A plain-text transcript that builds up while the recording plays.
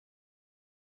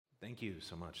Thank you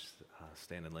so much,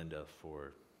 Stan and Linda,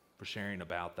 for sharing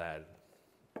about that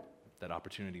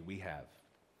opportunity we have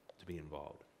to be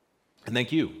involved. And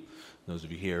thank you, those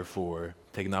of you here, for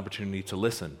taking the opportunity to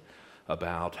listen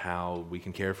about how we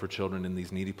can care for children in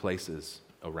these needy places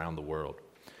around the world.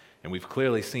 And we've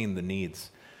clearly seen the needs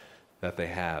that they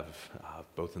have,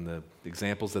 both in the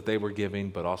examples that they were giving,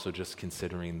 but also just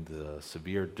considering the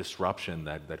severe disruption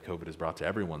that COVID has brought to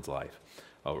everyone's life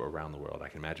around the world. I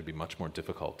can imagine it'd be much more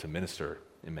difficult to minister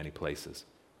in many places.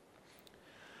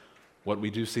 What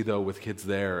we do see, though, with kids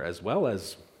there, as well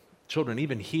as children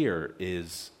even here,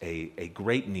 is a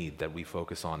great need that we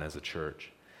focus on as a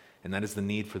church. And that is the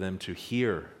need for them to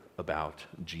hear about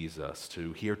Jesus,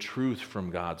 to hear truth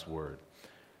from God's word,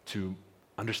 to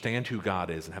understand who God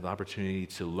is and have the opportunity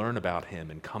to learn about him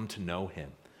and come to know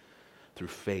him through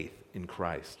faith in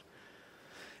Christ.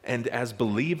 And as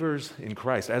believers in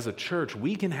Christ, as a church,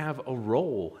 we can have a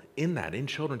role in that, in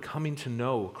children coming to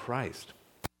know Christ.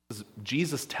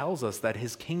 Jesus tells us that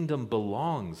his kingdom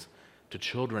belongs to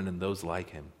children and those like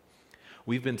him.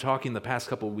 We've been talking the past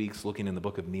couple of weeks, looking in the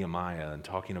book of Nehemiah and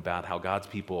talking about how God's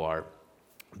people are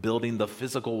building the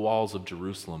physical walls of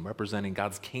Jerusalem, representing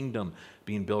God's kingdom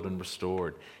being built and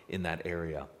restored in that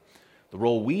area. The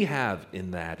role we have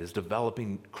in that is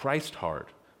developing Christ's heart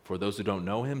for those who don't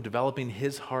know him, developing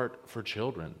his heart for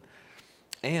children.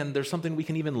 And there's something we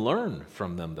can even learn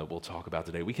from them that we'll talk about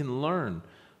today. We can learn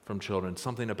from children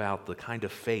something about the kind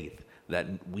of faith that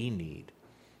we need,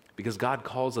 because God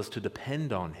calls us to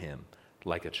depend on him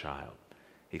like a child.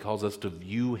 He calls us to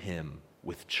view him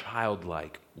with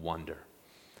childlike wonder.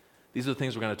 These are the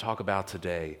things we're going to talk about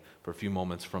today for a few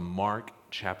moments from Mark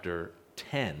chapter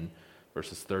 10,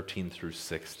 verses 13 through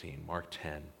 16. Mark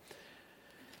 10.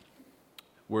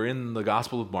 We're in the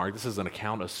Gospel of Mark. This is an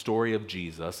account, a story of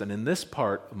Jesus. And in this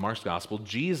part of Mark's Gospel,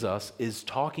 Jesus is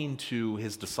talking to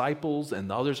his disciples and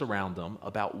the others around them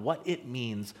about what it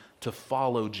means to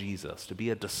follow Jesus, to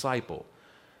be a disciple,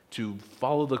 to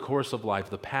follow the course of life,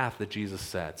 the path that Jesus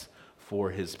sets for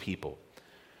his people.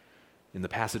 In the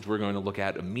passage we're going to look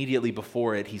at immediately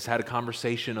before it, he's had a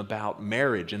conversation about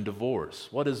marriage and divorce.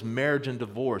 What does marriage and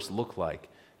divorce look like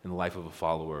in the life of a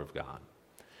follower of God?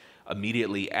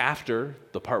 Immediately after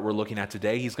the part we're looking at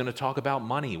today, he's going to talk about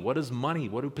money. What is money?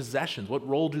 What do possessions? What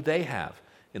role do they have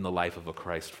in the life of a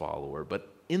Christ follower?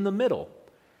 But in the middle,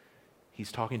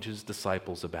 he's talking to his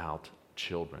disciples about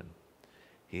children.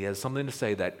 He has something to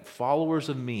say that followers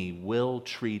of me will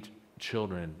treat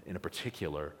children in a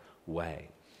particular way.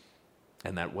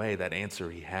 And that way, that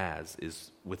answer he has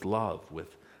is with love,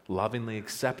 with lovingly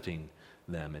accepting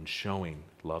them and showing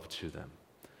love to them.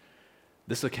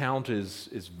 This account is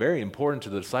very important to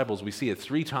the disciples. We see it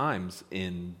 3 times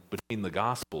in between the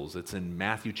Gospels. It's in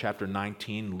Matthew chapter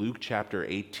 19, Luke chapter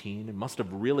 18. It must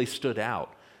have really stood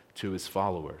out to his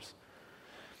followers.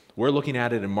 We're looking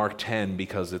at it in Mark 10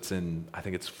 because it's in, I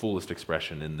think it's fullest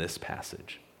expression in this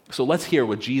passage. So let's hear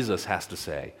what Jesus has to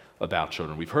say about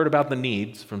children. We've heard about the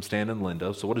needs from Stan and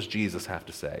Linda, so what does Jesus have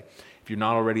to say? If you're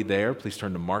not already there, please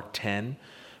turn to Mark 10,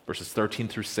 verses 13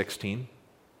 through 16.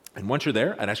 And once you're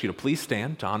there, I'd ask you to please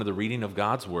stand to honor the reading of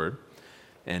God's word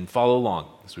and follow along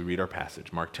as we read our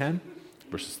passage. Mark 10,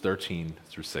 verses 13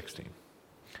 through 16.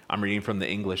 I'm reading from the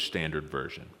English Standard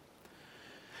Version.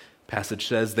 Passage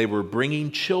says, "They were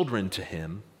bringing children to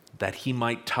him that he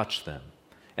might touch them,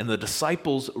 and the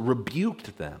disciples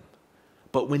rebuked them.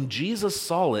 But when Jesus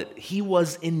saw it, he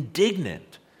was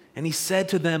indignant, and he said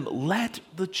to them, 'Let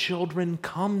the children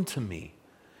come to me.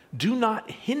 Do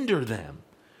not hinder them,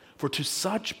 for to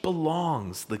such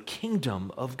belongs the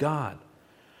kingdom of God.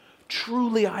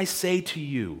 Truly I say to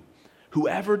you,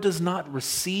 whoever does not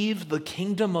receive the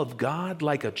kingdom of God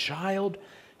like a child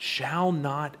shall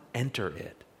not enter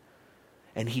it.'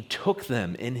 And he took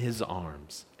them in his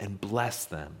arms and blessed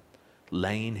them,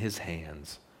 laying his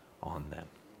hands on them."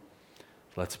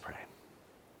 Let's pray.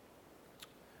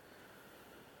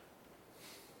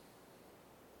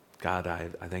 God, I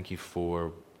thank you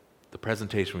for the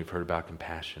presentation we've heard about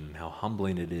compassion and how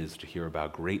humbling it is to hear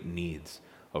about great needs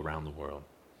around the world.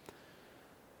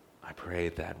 I pray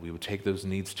that we would take those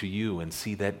needs to you and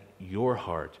see that your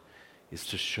heart is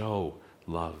to show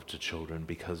love to children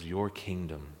because your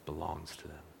kingdom belongs to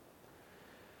them.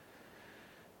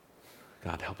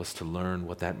 God, help us to learn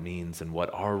what that means and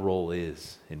what our role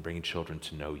is in bringing children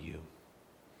to know you.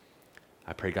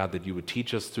 I pray, God, that you would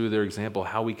teach us through their example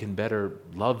how we can better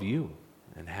love you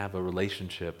and have a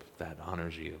relationship that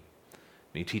honors you.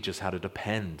 May you teach us how to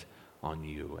depend on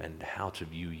you and how to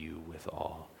view you with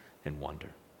awe and wonder.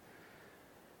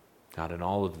 God, in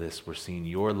all of this, we're seeing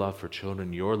your love for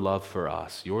children, your love for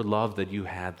us, your love that you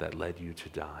had that led you to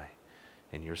die,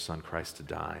 and your Son Christ to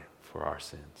die for our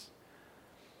sins.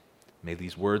 May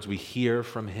these words we hear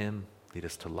from him lead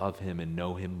us to love him and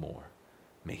know him more.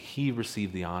 May he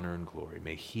receive the honor and glory.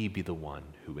 May he be the one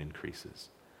who increases.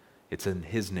 It's in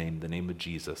his name, the name of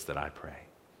Jesus, that I pray.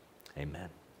 Amen.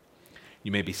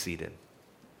 You may be seated.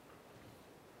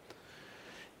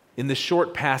 In this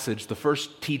short passage, the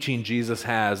first teaching Jesus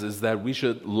has is that we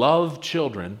should love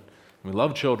children. We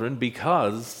love children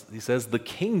because, he says, the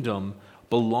kingdom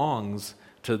belongs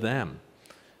to them.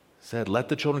 He said, let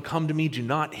the children come to me, do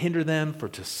not hinder them, for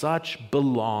to such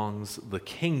belongs the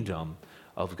kingdom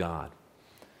of God.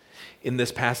 In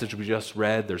this passage we just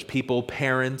read, there's people,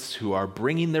 parents, who are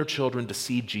bringing their children to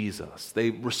see Jesus. They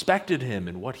respected him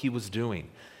and what he was doing,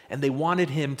 and they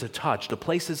wanted him to touch, to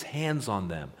place his hands on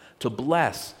them, to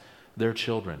bless their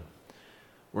children.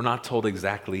 We're not told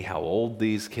exactly how old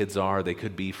these kids are. They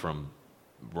could be from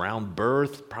around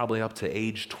birth, probably up to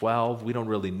age 12. We don't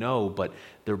really know, but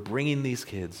they're bringing these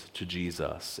kids to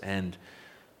Jesus. And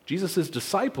Jesus'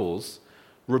 disciples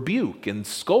rebuke and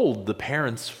scold the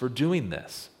parents for doing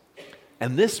this.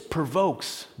 And this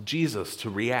provokes Jesus to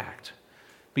react.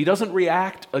 He doesn't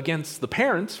react against the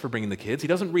parents for bringing the kids. He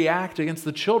doesn't react against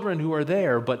the children who are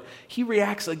there, but he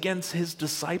reacts against his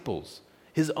disciples,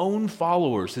 his own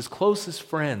followers, his closest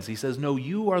friends. He says, no,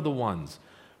 you are the ones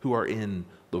who are in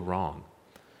the wrong.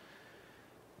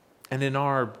 And in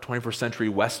our 21st century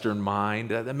Western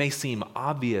mind, that may seem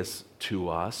obvious to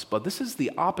us, but this is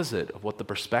the opposite of what the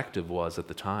perspective was at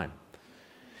the time.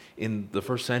 In the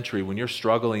first century, when you're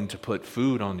struggling to put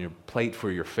food on your plate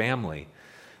for your family,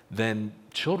 then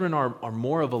children are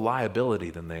more of a liability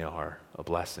than they are a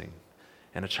blessing.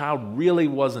 And a child really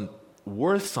wasn't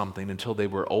worth something until they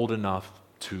were old enough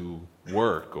to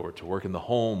work, or to work in the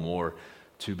home, or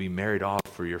to be married off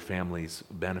for your family's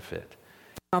benefit.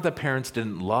 It's not that parents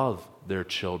didn't love their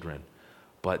children,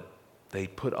 but they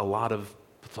put a lot of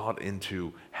thought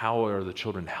into how are the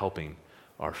children helping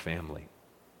our family.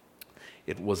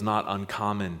 It was not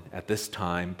uncommon at this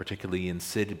time, particularly in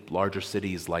larger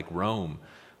cities like Rome,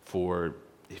 for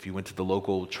if you went to the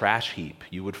local trash heap,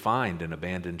 you would find an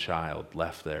abandoned child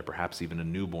left there, perhaps even a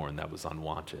newborn that was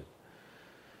unwanted.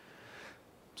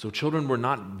 So children were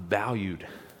not valued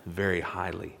very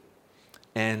highly.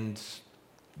 And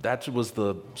that was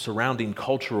the surrounding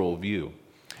cultural view.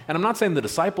 And I'm not saying the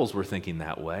disciples were thinking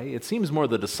that way. It seems more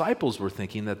the disciples were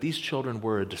thinking that these children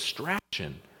were a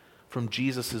distraction from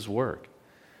Jesus' work.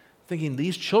 Thinking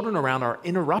these children around are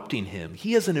interrupting him.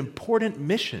 He has an important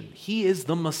mission. He is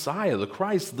the Messiah, the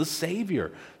Christ, the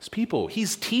Savior. His people,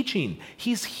 he's teaching,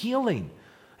 he's healing.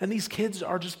 And these kids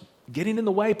are just getting in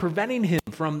the way, preventing him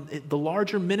from the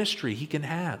larger ministry he can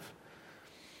have.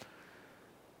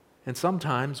 And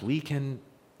sometimes we can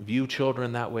view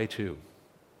children that way too.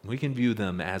 We can view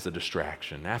them as a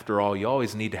distraction. After all, you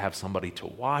always need to have somebody to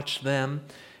watch them,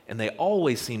 and they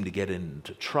always seem to get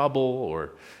into trouble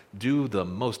or do the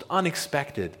most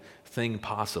unexpected thing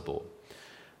possible.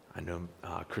 I know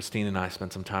Christine and I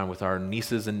spent some time with our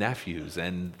nieces and nephews,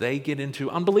 and they get into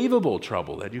unbelievable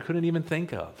trouble that you couldn't even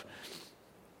think of.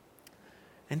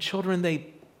 And children,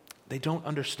 they don't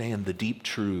understand the deep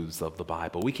truths of the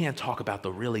Bible. We can't talk about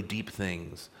the really deep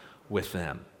things with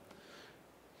them.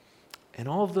 And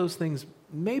all of those things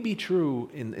may be true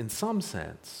in some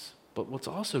sense, but what's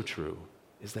also true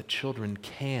is that children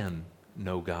can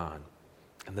know God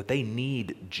and that they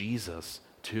need Jesus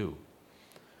too.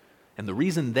 And the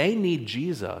reason they need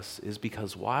Jesus is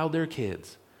because while they're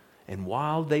kids and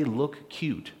while they look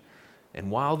cute and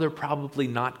while they're probably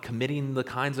not committing the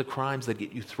kinds of crimes that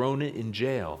get you thrown in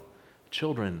jail,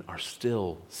 children are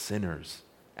still sinners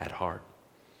at heart.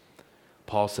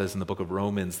 Paul says in the book of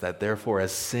Romans that therefore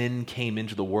as sin came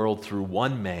into the world through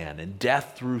one man and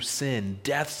death through sin,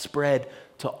 death spread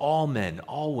to all men,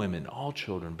 all women, all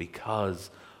children because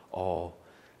all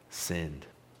sinned.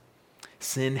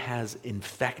 Sin has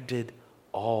infected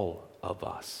all of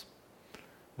us.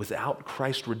 Without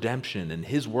Christ's redemption and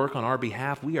his work on our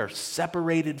behalf, we are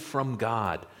separated from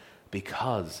God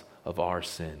because of our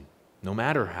sin, no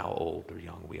matter how old or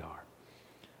young we are.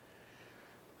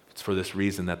 It's for this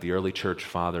reason that the early church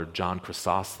father, John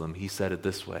Chrysostom, he said it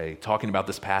this way, talking about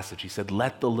this passage. He said,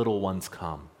 "Let the little ones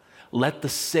come. Let the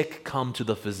sick come to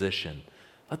the physician.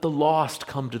 Let the lost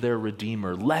come to their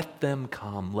Redeemer. Let them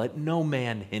come. Let no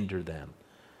man hinder them."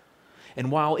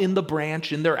 And while in the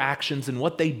branch, in their actions, in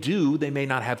what they do, they may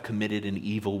not have committed an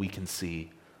evil we can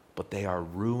see, but they are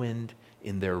ruined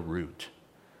in their root.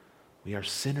 We are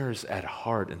sinners at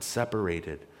heart and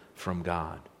separated from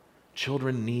God.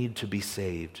 Children need to be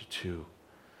saved too.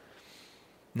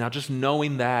 Now, just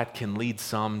knowing that can lead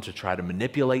some to try to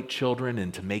manipulate children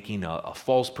into making a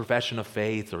false profession of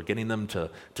faith or getting them to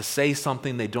say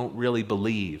something they don't really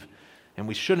believe. And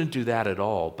we shouldn't do that at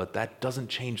all, but that doesn't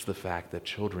change the fact that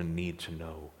children need to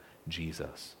know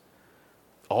Jesus.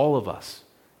 All of us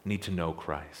need to know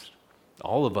Christ.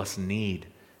 All of us need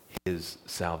his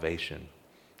salvation.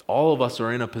 All of us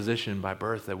are in a position by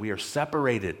birth that we are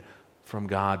separated from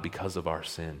God because of our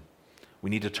sin. We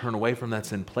need to turn away from that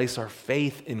sin, place our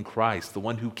faith in Christ, the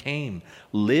one who came,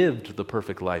 lived the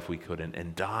perfect life we couldn't,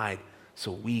 and died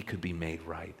so we could be made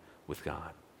right with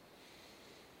God.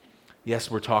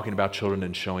 Yes, we're talking about children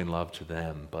and showing love to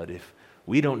them, but if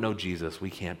we don't know Jesus,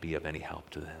 we can't be of any help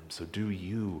to them. So do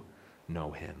you know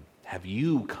him? Have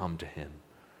you come to him?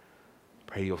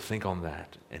 Pray you'll think on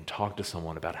that and talk to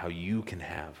someone about how you can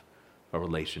have a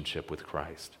relationship with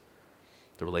Christ,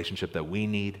 the relationship that we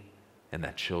need and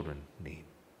that children need.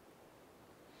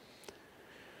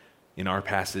 In our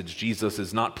passage, Jesus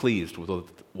is not pleased with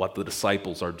what the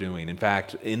disciples are doing. In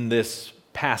fact, in this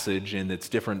passage, in its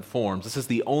different forms, this is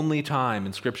the only time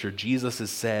in Scripture Jesus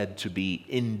is said to be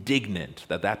indignant,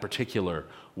 that particular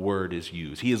word is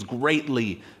used. He is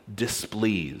greatly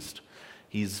displeased.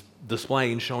 He's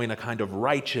showing a kind of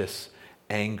righteous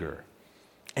anger.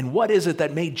 And what is it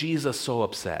that made Jesus so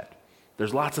upset?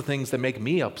 There's lots of things that make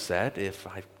me upset if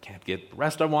I can't get the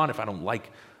rest I want, if I don't like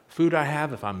food I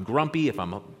have, if I'm grumpy, if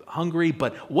I'm hungry.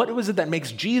 But what was it that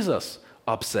makes Jesus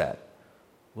upset?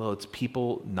 Well, it's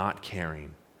people not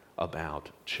caring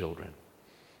about children.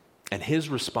 And his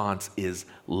response is,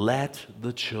 let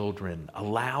the children,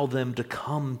 allow them to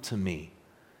come to me.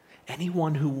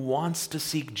 Anyone who wants to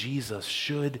seek Jesus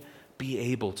should be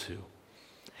able to.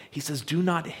 He says, do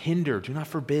not hinder, do not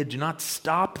forbid, do not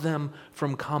stop them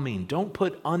from coming. Don't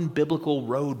put unbiblical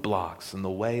roadblocks in the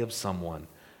way of someone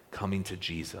coming to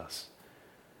Jesus.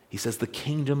 He says, the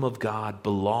kingdom of God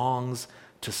belongs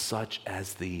to such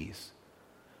as these.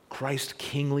 Christ's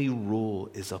kingly rule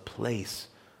is a place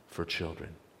for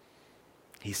children.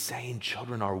 He's saying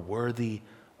children are worthy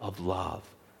of love.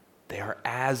 They are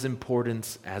as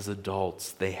important as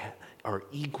adults. They are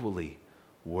equally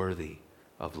worthy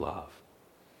of love.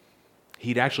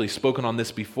 He'd actually spoken on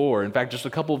this before. In fact, just a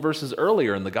couple of verses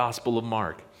earlier in the Gospel of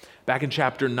Mark. Back in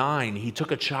chapter 9, he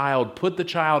took a child, put the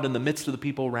child in the midst of the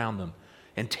people around them,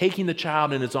 and taking the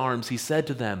child in his arms, he said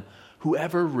to them,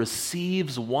 whoever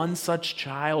receives one such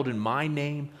child in my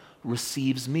name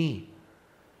receives me.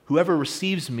 Whoever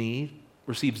receives me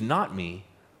receives not me,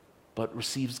 but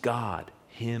receives God,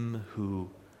 him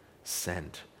who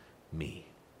sent me.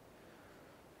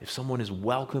 If someone is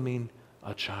welcoming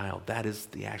a child, that is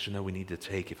the action that we need to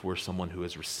take if we're someone who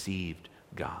has received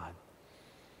God.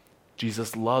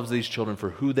 Jesus loves these children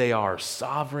for who they are,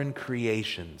 sovereign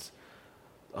creations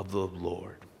of the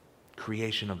Lord,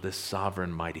 creation of this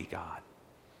sovereign, mighty God.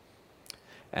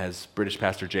 As British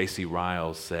pastor J.C.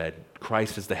 Ryle said,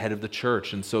 Christ is the head of the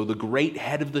church, and so the great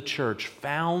head of the church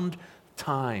found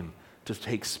time to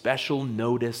take special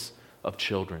notice of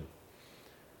children.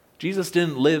 Jesus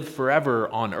didn't live forever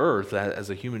on earth as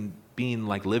a human being,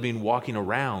 like living, walking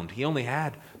around. He only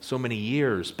had so many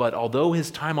years, but although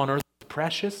his time on earth was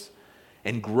precious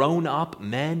and grown-up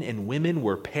men and women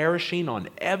were perishing on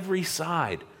every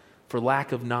side for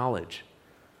lack of knowledge,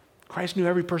 Christ knew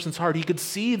every person's heart. He could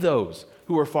see those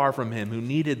who were far from him, who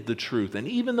needed the truth. And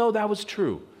even though that was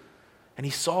true, and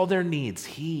he saw their needs,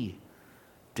 he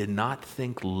did not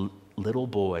think little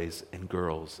boys and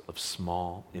girls of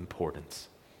small importance.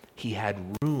 He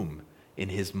had room in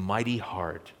his mighty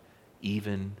heart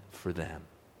even for them.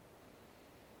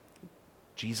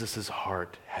 Jesus'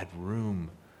 heart had room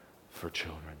for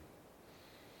children.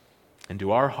 And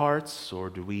do our hearts, or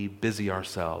do we busy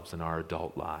ourselves in our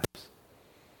adult lives?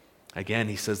 Again,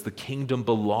 he says the kingdom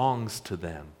belongs to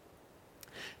them.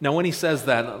 Now, when he says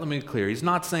that, let me be clear, he's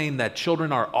not saying that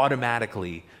children are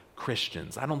automatically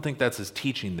Christians. I don't think that's his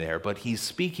teaching there, but he's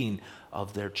speaking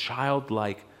of their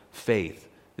childlike faith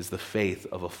is the faith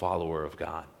of a follower of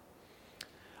God.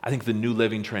 I think the New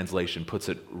Living Translation puts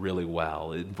it really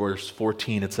well. In verse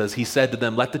 14, it says, he said to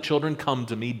them, let the children come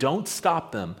to me, don't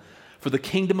stop them, for the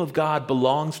kingdom of God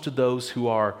belongs to those who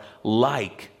are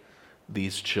like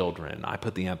these children. I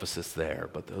put the emphasis there,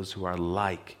 but those who are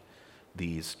like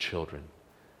these children.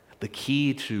 The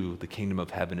key to the kingdom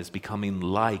of heaven is becoming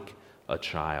like a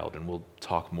child, and we'll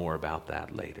talk more about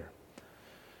that later.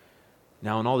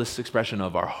 Now, in all this expression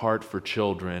of our heart for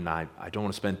children, I don't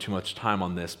want to spend too much time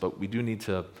on this, but we do need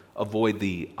to avoid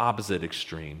the opposite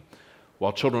extreme.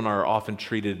 While children are often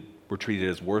were treated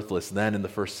as worthless then in the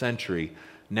first century,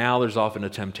 now there's often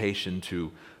a temptation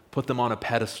to put them on a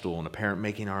pedestal, and a parent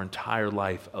making our entire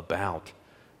life about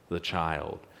the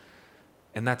child.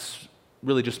 And that's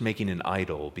really just making an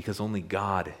idol, because only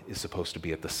God is supposed to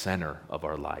be at the center of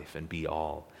our life and be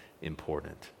all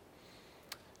important.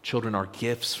 Children are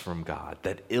gifts from God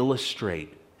that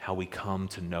illustrate how we come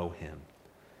to know Him.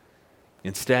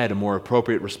 Instead, a more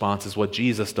appropriate response is what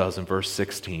Jesus does in verse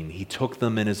 16. He took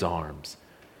them in His arms.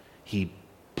 He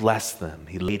blessed them.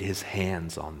 He laid His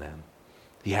hands on them.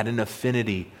 He had an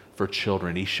affinity for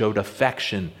children. He showed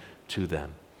affection to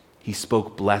them. He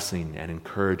spoke blessing and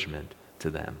encouragement to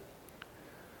them.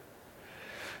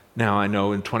 Now, I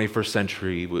know in 21st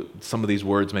century, some of these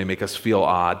words may make us feel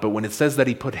odd, but when it says that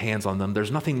He put hands on them,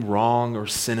 there's nothing wrong or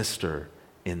sinister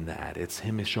in that. It's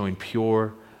Him showing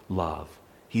pure love.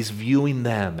 He's viewing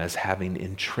them as having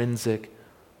intrinsic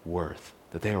worth,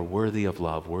 that they are worthy of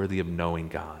love, worthy of knowing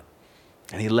God.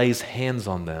 And He lays hands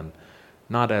on them,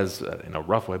 not as in a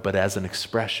rough way, but as an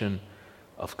expression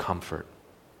of comfort.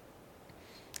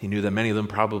 He knew that many of them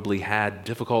probably had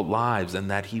difficult lives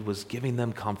and that He was giving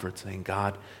them comfort, saying,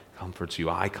 God comforts you,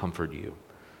 I comfort you.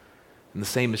 And the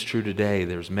same is true today.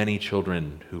 There's many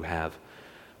children who have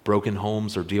broken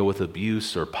homes or deal with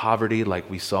abuse or poverty, like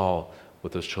we saw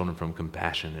with those children from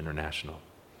Compassion International.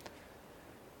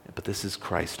 But this is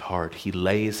Christ's heart. He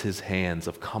lays His hands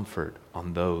of comfort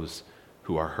on those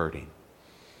who are hurting.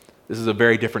 This is a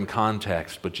very different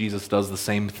context, but Jesus does the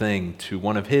same thing to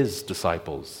one of His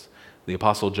disciples, the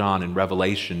Apostle John. In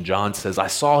Revelation, John says, I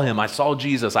saw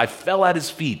Jesus, I fell at His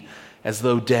feet as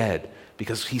though dead,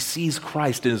 because he sees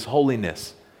Christ in His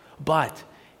holiness. But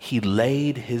He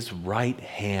laid His right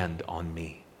hand on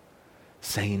me,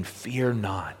 saying, fear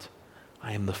not,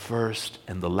 I am the first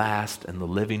and the last and the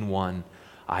living one.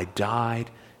 I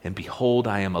died, and behold,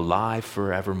 I am alive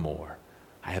forevermore.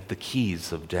 I have the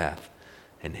keys of death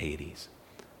and Hades.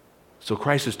 So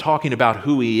Christ is talking about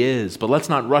who He is, but let's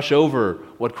not rush over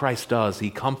what Christ does. He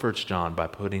comforts John by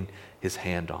putting His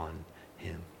hand on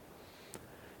him.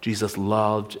 Jesus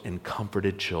loved and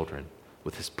comforted children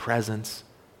with His presence,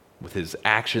 with His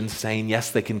actions, saying,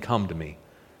 yes, they can come to me,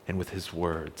 and with His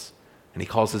words. And He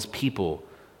calls His people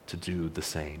to do the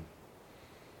same.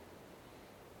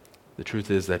 The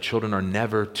truth is that children are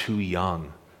never too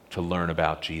young to learn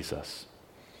about Jesus.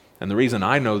 And the reason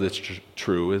I know that's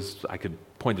true is I could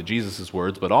point to Jesus'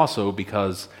 words, but also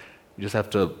because you just have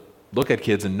to look at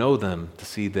kids and know them to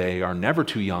see they are never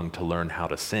too young to learn how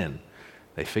to sin.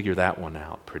 They figure that one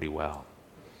out pretty well.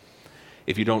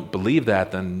 If you don't believe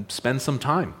that, then spend some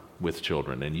time with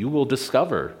children and you will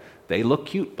discover they look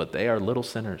cute, but they are little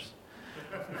sinners.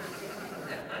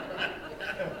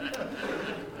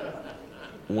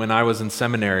 When I was in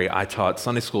seminary, I taught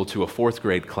Sunday school to a 4th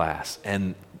grade class,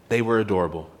 and they were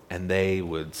adorable. And they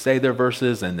would say their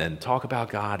verses and then talk about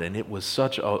God, and it was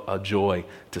such a joy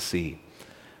to see.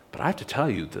 But I have to tell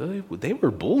you, they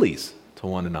were bullies to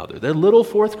one another. They're little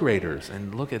 4th graders,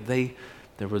 and look at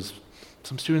there was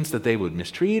some students that they would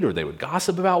mistreat or they would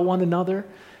gossip about one another.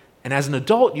 And as an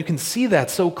adult, you can see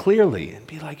that so clearly and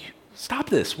be like, stop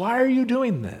this, why are you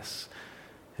doing this?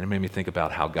 And it made me think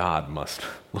about how God must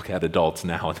look at adults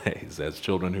nowadays as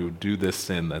children who do this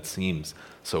sin that seems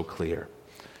so clear.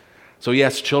 So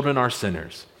yes, children are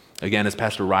sinners. Again, as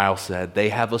Pastor Ryle said, they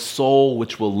have a soul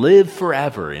which will live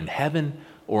forever in heaven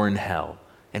or in hell.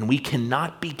 And we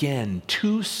cannot begin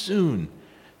too soon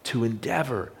to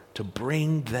endeavor to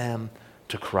bring them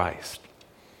to Christ.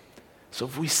 So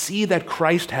if we see that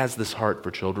Christ has this heart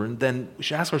for children, then we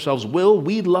should ask ourselves, will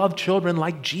we love children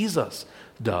like Jesus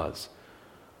does?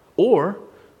 Or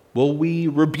will we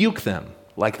rebuke them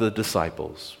like the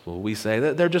disciples? Will we say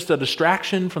that they're just a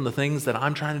distraction from the things that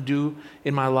I'm trying to do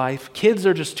in my life? Kids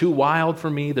are just too wild for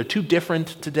me. They're too different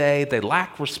today. They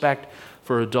lack respect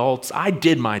for adults. I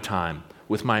did my time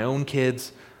with my own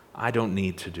kids. I don't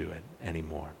need to do it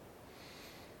anymore.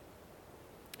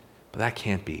 But that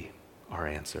can't be our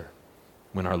answer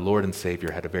when our Lord and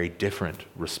Savior had a very different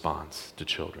response to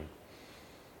children.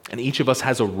 And each of us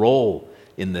has a role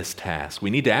in this task. We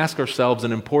need to ask ourselves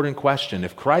an important question.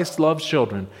 If Christ loves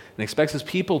children and expects His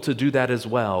people to do that as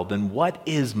well, then what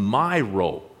is my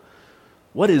role?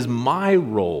 What is my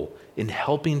role in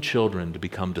helping children to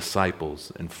become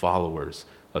disciples and followers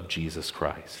of Jesus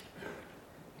Christ?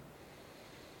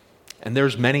 And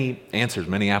there's many answers,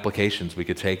 many applications we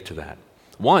could take to that.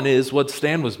 One is what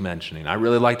Stan was mentioning. I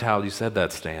really liked how you said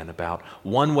that, Stan, about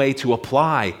one way to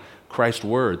apply Christ's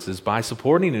words is by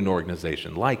supporting an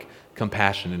organization like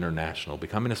Compassion International,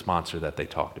 becoming a sponsor that they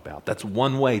talked about. That's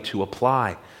one way to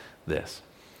apply this.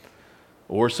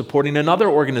 Or supporting another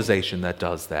organization that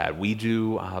does that. We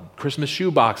do Christmas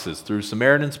shoe boxes through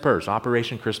Samaritan's Purse,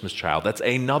 Operation Christmas Child. That's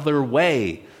another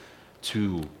way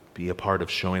to be a part of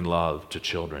showing love to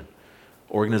children.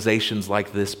 Organizations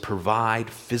like this provide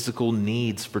physical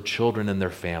needs for children and their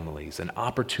families and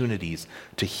opportunities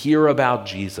to hear about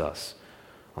Jesus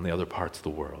on the other parts of the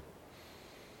world.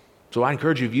 So I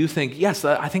encourage you, if you think, yes,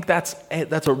 I think that's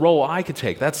a role I could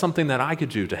take, that's something that I could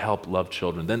do to help love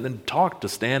children, then talk to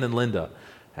Stan and Linda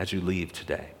as you leave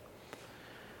today.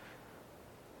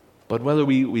 But whether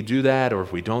we do that or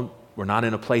if we don't, we're not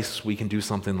in a place we can do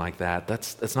something like that,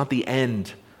 that's not the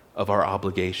end of our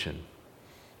obligation.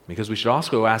 Because we should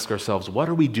also ask ourselves, what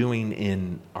are we doing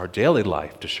in our daily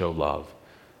life to show love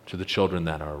to the children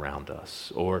that are around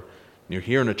us? Or you're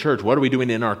here in a church, what are we doing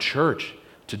in our church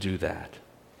to do that?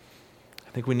 I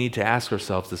think we need to ask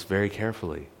ourselves this very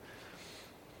carefully.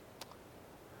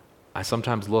 I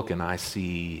sometimes look and I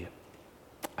see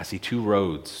two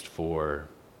roads for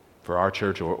our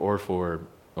church or for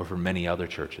many other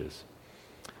churches.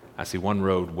 I see one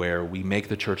road where we make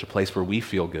the church a place where we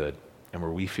feel good and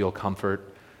where we feel comfort,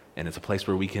 and it's a place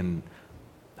where we can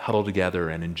huddle together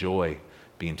and enjoy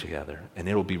being together. And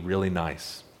it'll be really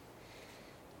nice,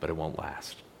 but it won't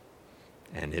last.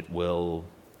 And it will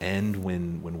end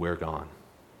when we're gone.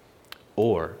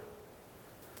 Or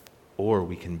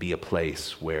we can be a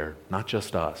place where not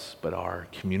just us, but our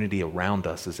community around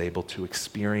us is able to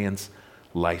experience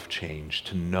life change,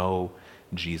 to know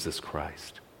Jesus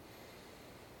Christ.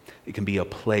 It can be a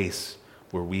place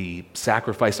where we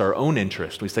sacrifice our own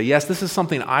interest. We say, yes, this is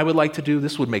something I would like to do.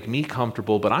 This would make me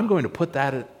comfortable, but I'm going to put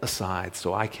that aside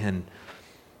so I can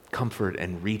comfort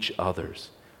and reach others,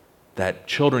 that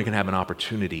children can have an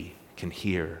opportunity, can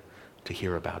hear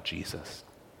about Jesus.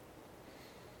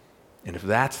 And if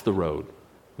that's the road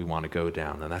we want to go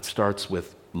down, then that starts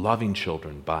with loving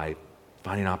children by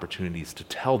finding opportunities to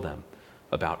tell them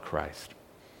about Christ.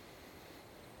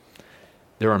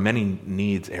 There are many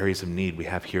needs, areas of need we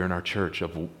have here in our church,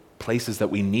 of places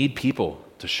that we need people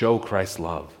to show Christ's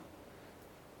love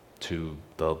to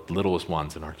the littlest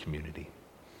ones in our community.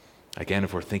 Again,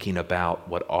 if we're thinking about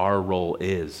what our role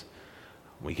is,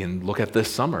 we can look at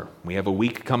this summer. We have a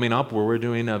week coming up where we're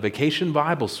doing a vacation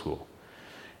Bible school.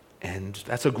 And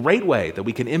that's a great way that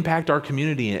we can impact our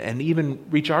community and even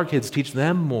reach our kids, teach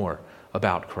them more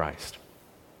about Christ.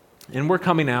 And we're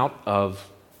coming out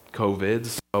of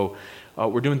COVID, so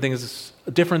we're doing things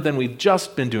different than we've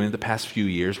just been doing the past few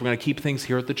years. We're going to keep things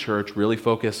here at the church, really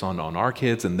focus on our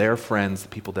kids and their friends, the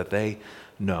people that they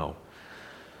know.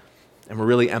 And we're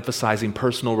really emphasizing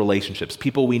personal relationships,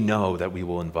 people we know that we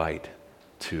will invite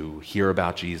to hear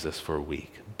about Jesus for a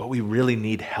week. But we really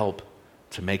need help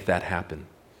to make that happen.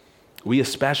 We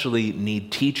especially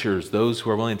need teachers, those who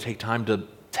are willing to take time to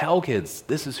tell kids,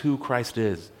 this is who Christ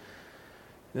is.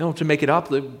 You don't have to make it up.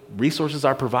 The resources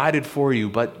are provided for you,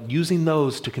 but using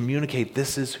those to communicate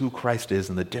this is who Christ is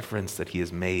and the difference that he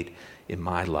has made in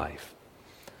my life.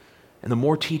 And the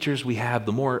more teachers we have,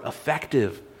 the more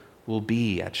effective we'll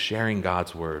be at sharing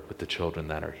God's word with the children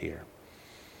that are here.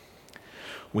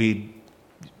 We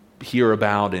hear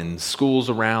about in schools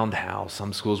around how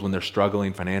some schools, when they're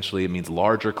struggling financially, it means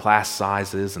larger class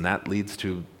sizes, and that leads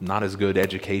to not as good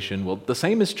education. Well, the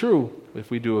same is true if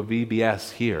we do a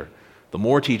VBS here. The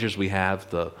more teachers we have,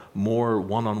 the more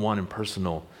one-on-one and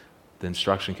personal the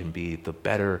instruction can be, the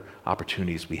better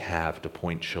opportunities we have to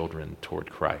point children toward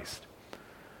Christ.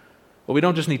 Well, we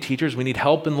don't just need teachers, we need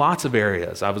help in lots of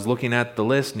areas. I was looking at the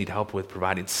list, need help with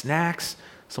providing snacks,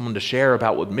 someone to share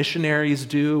about what missionaries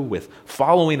do, with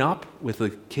following up with the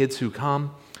kids who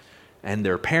come, and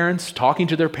their parents, talking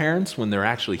to their parents when they're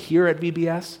actually here at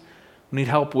VBS. We need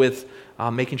help with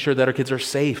making sure that our kids are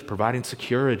safe, providing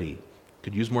security.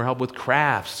 Could use more help with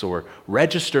crafts or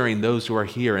registering those who are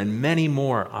here, and many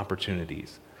more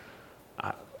opportunities.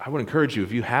 I would encourage you,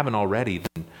 if you haven't already,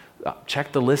 then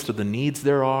check the list of the needs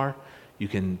there are. You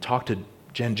can talk to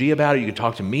Jen G about it. You can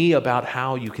talk to me about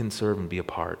how you can serve and be a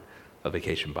part of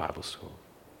Vacation Bible School.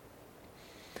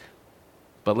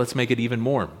 But let's make it even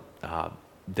more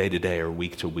day to day or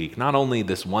week to week. Not only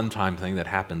this one-time thing that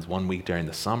happens one week during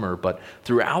the summer, but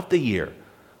throughout the year,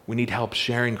 we need help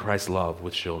sharing Christ's love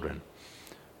with children.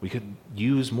 We could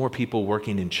use more people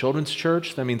working in children's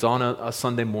church. That means on a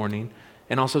Sunday morning,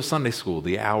 and also Sunday school,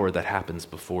 the hour that happens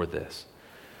before this.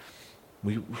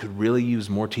 We could really use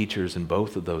more teachers in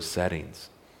both of those settings.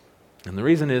 And the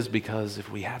reason is because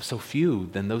if we have so few,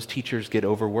 then those teachers get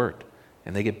overworked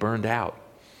and they get burned out.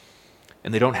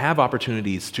 And they don't have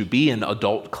opportunities to be in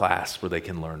adult class where they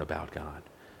can learn about God.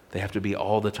 They have to be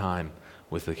all the time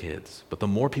with the kids. But the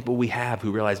more people we have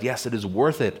who realize, yes, it is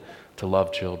worth it to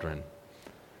love children,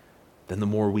 then the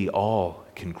more we all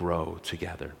can grow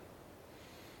together.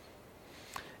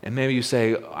 And maybe you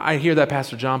say, I hear that,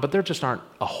 Pastor John, but there just aren't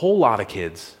a whole lot of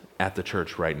kids at the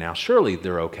church right now. Surely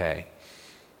they're okay.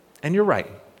 And you're right,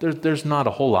 there's not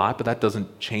a whole lot, but that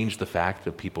doesn't change the fact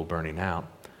of people burning out.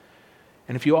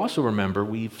 And if you also remember,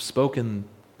 we've spoken,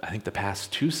 I think, the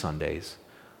past 2 Sundays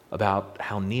about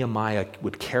how Nehemiah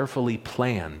would carefully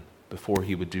plan before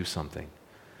he would do something.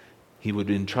 He would,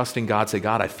 in trusting God, say,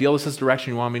 God, I feel this is the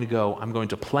direction you want me to go. I'm going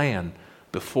to plan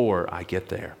before I get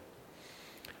there.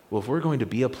 Well, if we're going to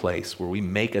be a place where we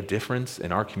make a difference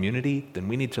in our community, then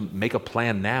we need to make a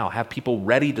plan now, have people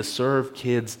ready to serve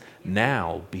kids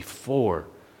now before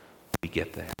we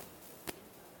get there.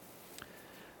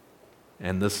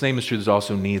 And the same is true, there's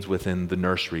also needs within the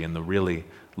nursery and the really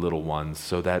little ones,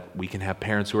 so that we can have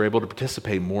parents who are able to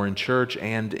participate more in church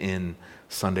and in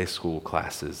Sunday school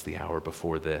classes the hour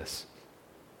before this.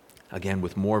 Again,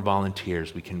 with more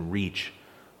volunteers, we can reach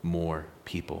more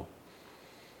people.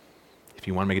 If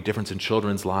you want to make a difference in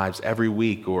children's lives every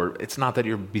week, or it's not that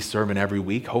you'll be serving every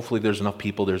week, hopefully there's enough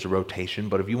people, there's a rotation,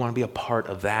 but if you want to be a part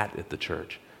of that at the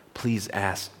church, please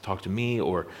talk to me,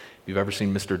 or if you've ever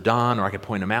seen Mr. Don, or I could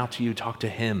point him out to you, talk to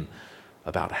him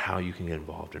about how you can get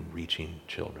involved in reaching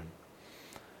children.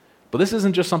 But this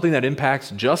isn't just something that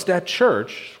impacts just at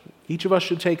church. Each of us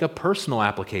should take a personal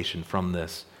application from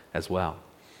this as well.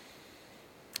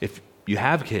 If you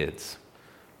have kids,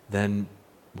 then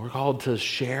we're called to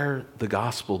share the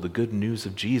gospel, the good news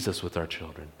of Jesus with our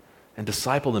children, and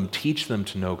disciple them, teach them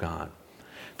to know God.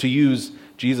 To use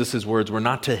Jesus' words, we're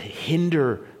not to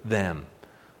hinder them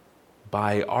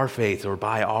by our faith or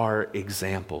by our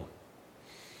example.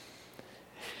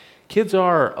 Kids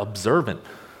are observant.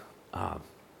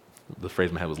 The phrase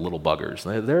in my head was little buggers.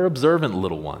 They're observant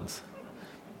little ones.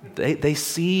 They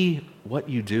see what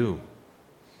you do,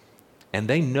 and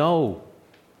they know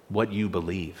what you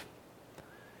believe.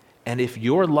 And if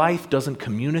your life doesn't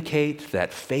communicate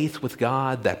that faith with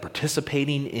God, that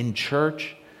participating in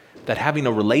church, that having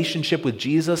a relationship with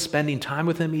Jesus, spending time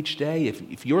with him each day,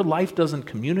 if your life doesn't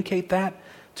communicate that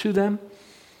to them,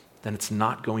 then it's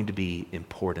not going to be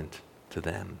important to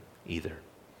them either.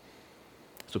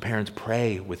 So parents,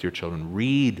 pray with your children.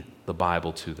 Read the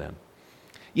Bible to them.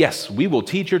 Yes, we will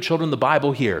teach your children the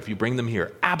Bible here if you bring them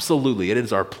here. Absolutely. It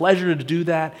is our pleasure to do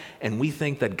that, and we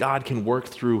think that God can work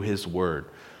through his word.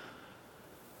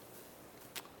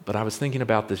 But I was thinking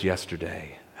about this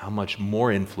yesterday, how much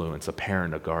more influence a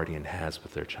parent, a guardian has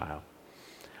with their child.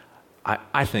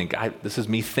 I think, this is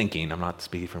me thinking, I'm not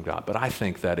speaking from God, but I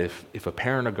think that if a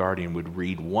parent or guardian would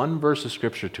read one verse of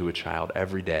Scripture to a child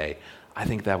every day, I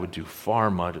think that would do far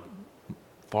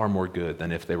more good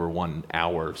than if they were 1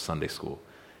 hour of Sunday school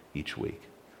each week.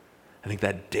 I think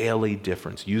that daily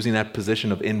difference, using that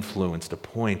position of influence to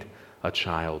point a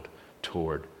child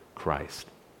toward Christ.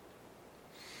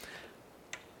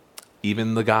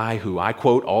 Even the guy who I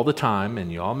quote all the time,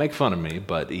 and you all make fun of me,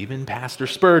 but even Pastor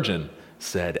Spurgeon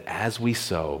said, as we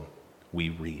sow, we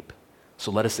reap.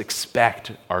 So let us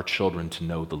expect our children to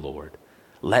know the Lord.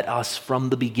 Let us, from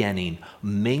the beginning,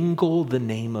 mingle the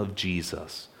name of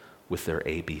Jesus with their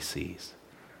ABCs.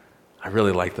 I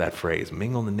really like that phrase,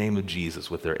 mingle the name of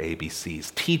Jesus with their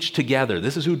ABCs. Teach together.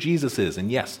 This is who Jesus is. And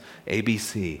yes,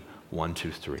 ABC, 1,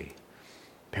 2, 3.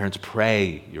 Parents,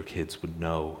 pray your kids would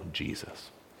know Jesus.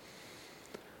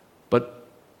 But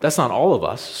that's not all of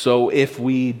us. So if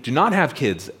we do not have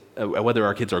kids, whether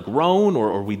our kids are grown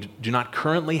or we do not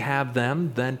currently have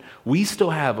them, then we still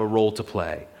have a role to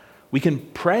play. We can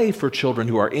pray for children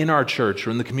who are in our church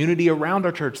or in the community around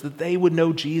our church that they would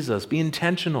know Jesus. Be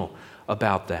intentional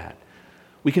about that.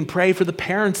 We can pray for the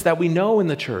parents that we know in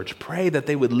the church. Pray that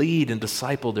they would lead and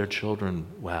disciple their children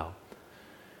well.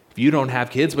 If you don't have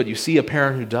kids, but you see a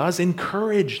parent who does,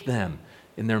 encourage them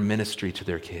in their ministry to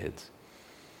their kids.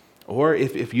 Or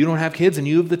if you don't have kids and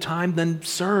you have the time, then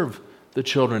serve the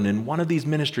children in one of these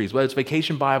ministries, whether it's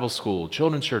Vacation Bible School,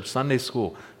 Children's Church, Sunday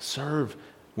School. Serve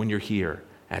when you're here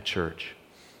at church.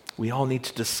 We all need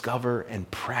to discover and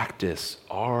practice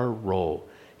our role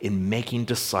in making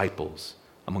disciples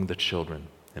among the children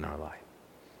in our life.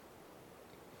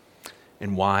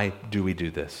 And why do we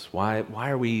do this? Why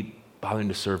are we bothering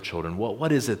to serve children?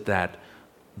 What is it that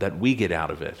we get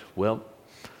out of it? Well,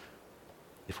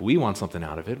 if we want something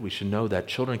out of it, we should know that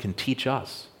children can teach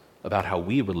us about how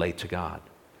we relate to God.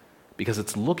 Because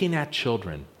it's looking at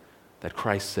children that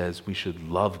Christ says we should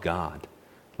love God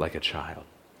like a child.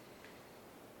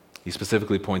 He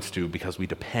specifically points to because we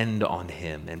depend on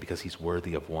him and because he's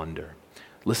worthy of wonder.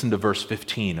 Listen to verse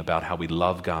 15 about how we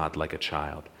love God like a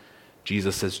child.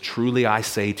 Jesus says, "Truly I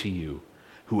say to you,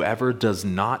 whoever does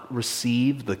not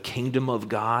receive the kingdom of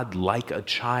God like a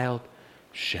child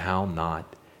shall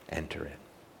not enter it."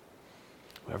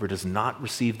 Whoever does not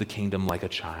receive the kingdom like a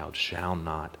child shall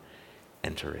not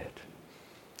enter it.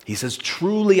 He says,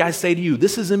 truly I say to you,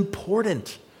 this is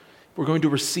important. If we're going to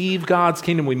receive God's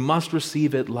kingdom, we must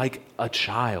receive it like a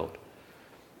child.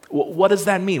 What does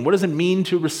that mean? What does it mean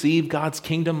to receive God's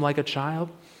kingdom like a child?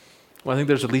 Well, I think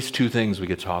there's at least two things we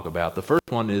could talk about. The first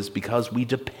one is because we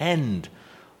depend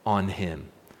on Him.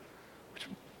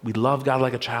 We love God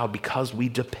like a child because we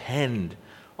depend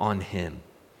on Him.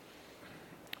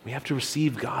 We have to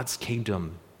receive God's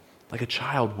kingdom like a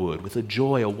child would, with a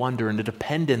joy, a wonder, and a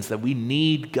dependence that we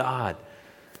need God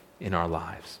in our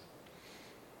lives.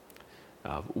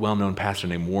 A well-known pastor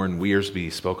named Warren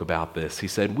Wiersbe spoke about this. He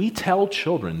said, we tell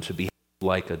children to behave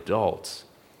like adults,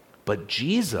 but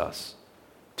Jesus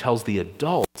tells the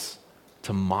adults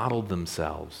to model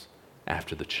themselves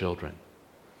after the children.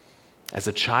 As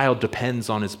a child depends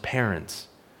on his parents,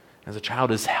 as a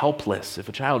child is helpless, if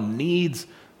a child needs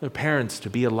their parents to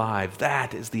be alive,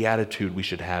 that is the attitude we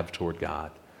should have toward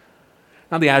God.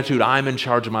 Not the attitude, I'm in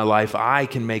charge of my life, I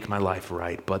can make my life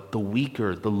right, but the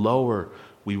weaker, the lower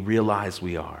we realize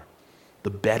we are,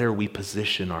 the better we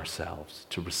position ourselves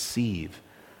to receive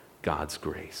God's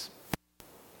grace.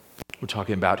 We're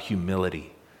talking about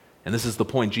humility. And this is the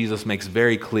point Jesus makes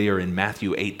very clear in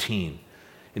Matthew 18.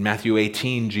 In Matthew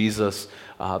 18,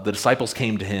 the disciples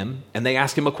came to him and they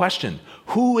asked him a question.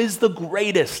 Who is the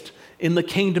greatest in the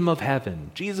kingdom of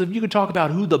heaven? Jesus, if you could talk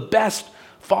about who the best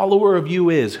follower of you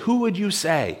is, who would you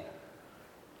say?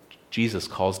 Jesus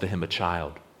calls to him a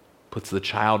child, puts the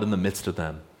child in the midst of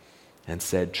them, and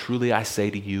said, truly I say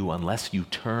to you, unless you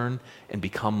turn and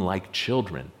become like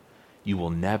children, you will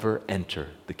never enter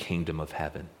the kingdom of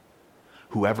heaven.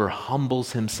 Whoever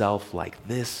humbles himself like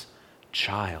this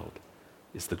child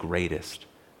is the greatest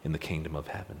in the kingdom of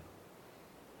heaven.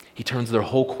 He turns their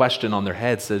whole question on their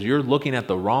head, says, you're looking at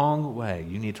the wrong way.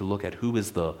 You need to look at who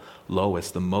is the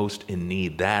lowest, the most in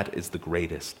need. That is the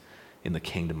greatest in the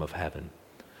kingdom of heaven.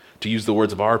 To use the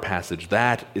words of our passage,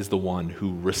 that is the one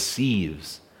who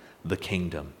receives the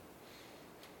kingdom.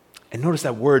 And notice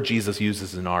that word Jesus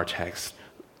uses in our text.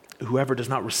 Whoever does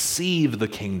not receive the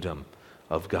kingdom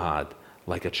of God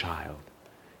like a child.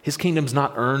 His kingdom's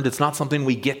not earned. It's not something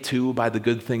we get to by the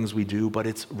good things we do, but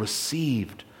it's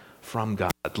received from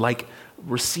God, like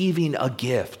receiving a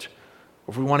gift.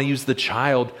 Or if we want to use the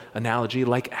child analogy,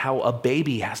 like how a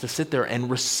baby has to sit there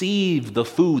and receive the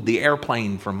food, the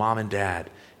airplane from mom and dad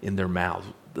in their mouth.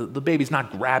 The baby's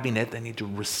not grabbing it, they need to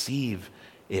receive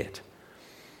it.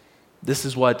 This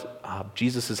is what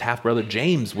Jesus' half-brother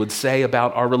James would say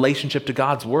about our relationship to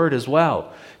God's word as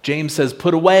well. James says,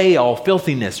 put away all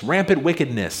filthiness, rampant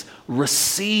wickedness,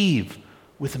 receive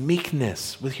with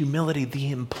meekness, with humility,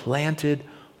 the implanted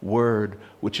word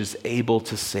which is able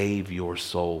to save your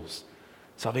souls.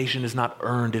 Salvation is not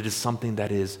earned, it is something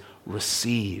that is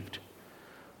received.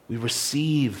 We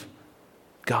receive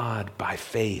God by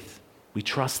faith. We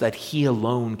trust that He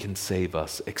alone can save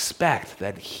us. Expect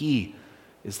that He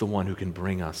is the one who can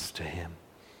bring us to Him.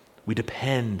 We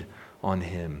depend on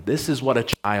Him. This is what a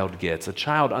child gets. A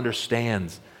child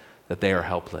understands that they are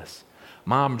helpless.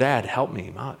 Mom, Dad, help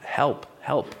me. Mom, help,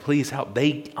 please help.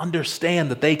 They understand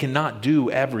that they cannot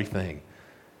do everything.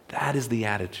 That is the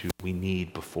attitude we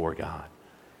need before God.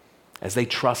 As they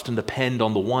trust and depend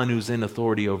on the one who's in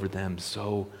authority over them,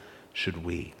 so should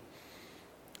we.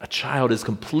 A child is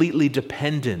completely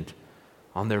dependent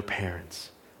on their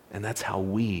parents, and that's how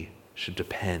we should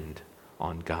depend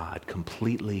on God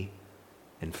completely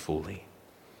and fully.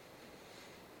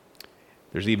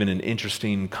 There's even an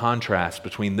interesting contrast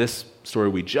between this story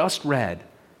we just read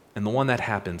and the one that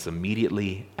happens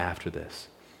immediately after this.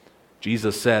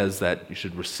 Jesus says that you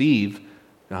should receive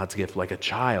God's gift like a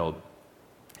child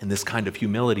in this kind of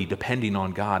humility, depending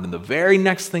on God. And the very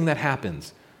next thing that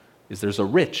happens is there's a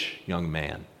rich young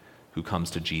man who comes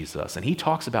to Jesus, and he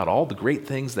talks about all the great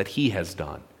things that he has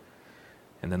done.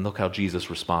 And then look how Jesus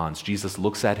responds. Jesus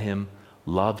looks at him,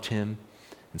 loved him,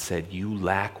 and said, you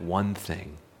lack one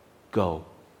thing. Go,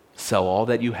 sell all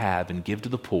that you have and give to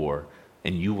the poor,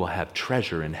 and you will have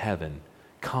treasure in heaven.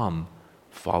 Come,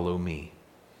 follow me.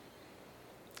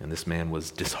 And this man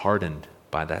was disheartened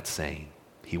by that saying.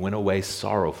 He went away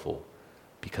sorrowful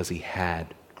because he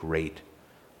had great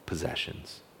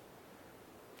possessions.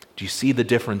 Do you see the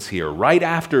difference here? Right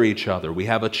after each other, we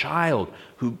have a child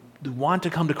who want to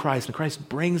come to Christ, and Christ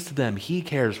brings to them, He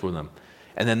cares for them.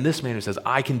 And then this man who says,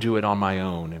 I can do it on my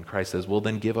own. And Christ says, well,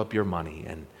 then give up your money.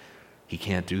 And he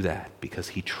can't do that because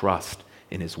he trusts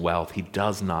in his wealth. He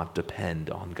does not depend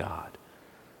on God.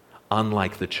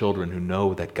 Unlike the children who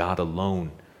know that God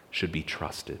alone should be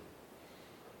trusted.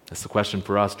 That's the question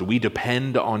for us. Do we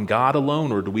depend on God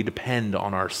alone, or do we depend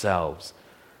on ourselves?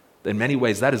 In many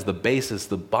ways, that is the basis,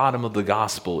 the bottom of the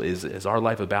gospel. Is our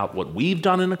life about what we've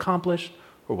done and accomplished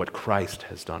or what Christ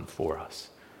has done for us?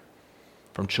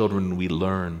 From children, we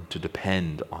learn to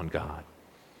depend on God.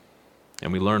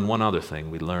 And we learn one other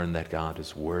thing. We learn that God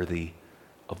is worthy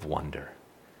of wonder.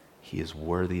 He is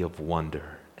worthy of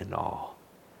wonder and awe.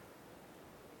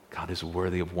 God is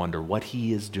worthy of wonder. What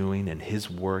he is doing and his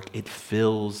work, it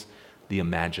fills the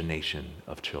imagination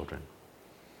of children.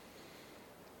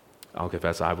 I'll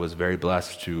confess, I was very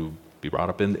blessed to be brought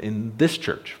up in this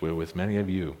church with many of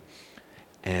you.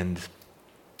 And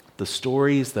the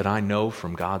stories that I know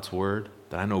from God's word,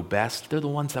 that I know best, they're the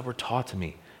ones that were taught to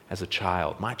me as a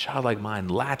child. My childlike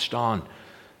mind latched on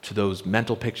to those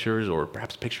mental pictures or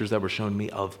perhaps pictures that were shown to me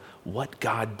of what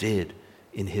God did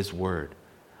in his word.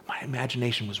 My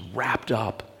imagination was wrapped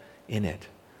up in it.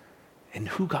 And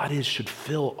who God is should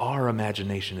fill our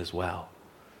imagination as well.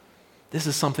 This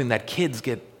is something that kids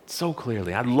get so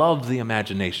clearly. I love the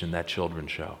imagination that children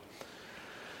show.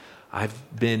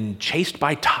 I've been chased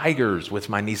by tigers with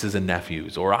my nieces and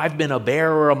nephews, or I've been a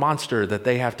bear or a monster that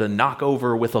they have to knock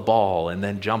over with a ball and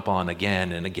then jump on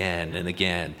again and again and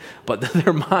again. But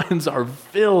their minds are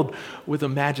filled with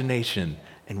imagination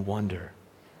and wonder.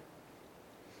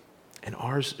 And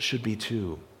ours should be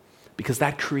too. Because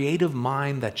that creative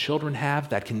mind that children have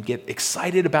that can get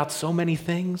excited about so many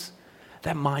things,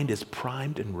 that mind is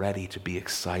primed and ready to be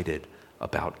excited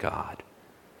about God.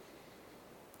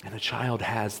 And a child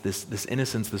has this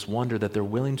innocence, this wonder that they're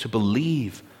willing to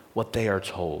believe what they are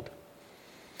told.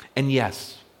 And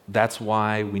yes, that's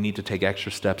why we need to take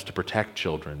extra steps to protect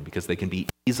children, because they can be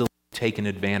easily taken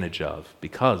advantage of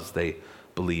because they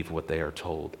believe what they are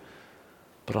told.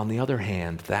 But on the other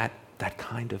hand, that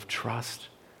kind of trust,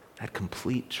 that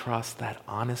complete trust, that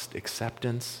honest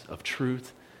acceptance of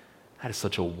truth, that is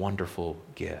such a wonderful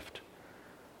gift.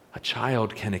 A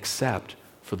child can accept,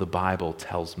 for the Bible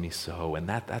tells me so, and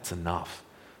that's enough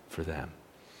for them.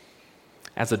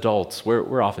 As adults,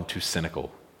 we're often too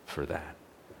cynical for that.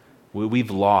 We've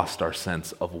lost our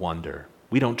sense of wonder.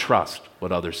 We don't trust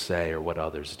what others say or what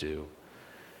others do.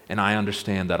 And I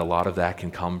understand that a lot of that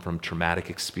can come from traumatic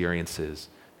experiences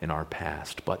in our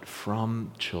past, but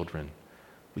from children,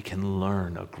 we can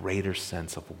learn a greater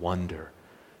sense of wonder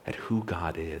at who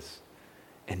God is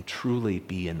and truly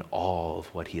be in awe of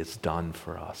what he has done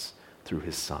for us through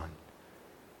his Son.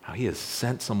 How he has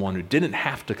sent someone who didn't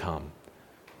have to come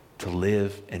to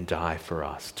live and die for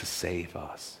us, to save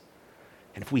us.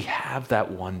 And if we have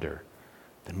that wonder,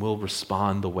 then we'll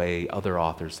respond the way other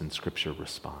authors in Scripture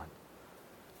respond.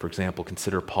 For example,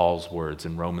 consider Paul's words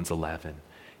in Romans 11.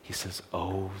 He says,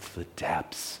 "Oh, the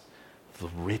depths, the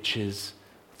riches,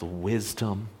 the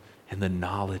wisdom, and the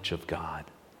knowledge of God.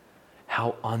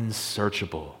 How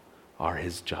unsearchable are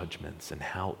his judgments and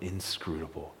how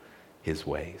inscrutable his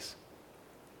ways."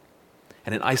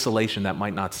 And in isolation, that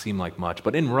might not seem like much,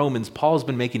 but in Romans, Paul's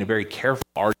been making a very careful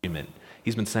argument.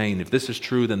 He's been saying, if this is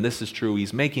true, then this is true.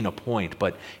 He's making a point,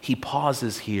 but he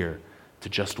pauses here to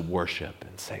just worship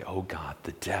and say, "Oh God,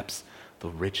 the depths, the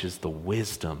riches, the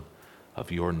wisdom of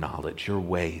your knowledge, your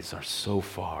ways are so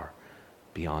far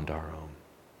beyond our own."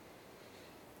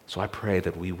 So I pray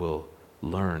that we will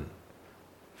learn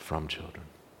from children.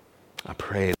 I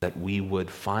pray that we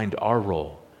would find our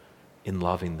role in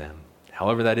loving them,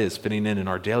 however that is, fitting in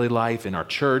our daily life, in our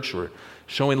church, or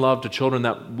showing love to children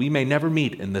that we may never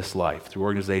meet in this life through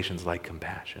organizations like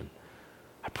Compassion.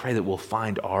 I pray that we'll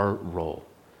find our role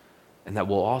and that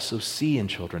we'll also see in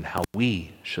children how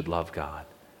we should love God,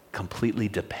 completely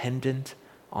dependent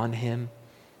on him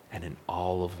and in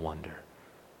all of wonder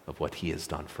of what he has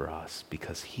done for us,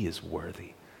 because he is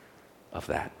worthy of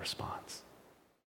that response.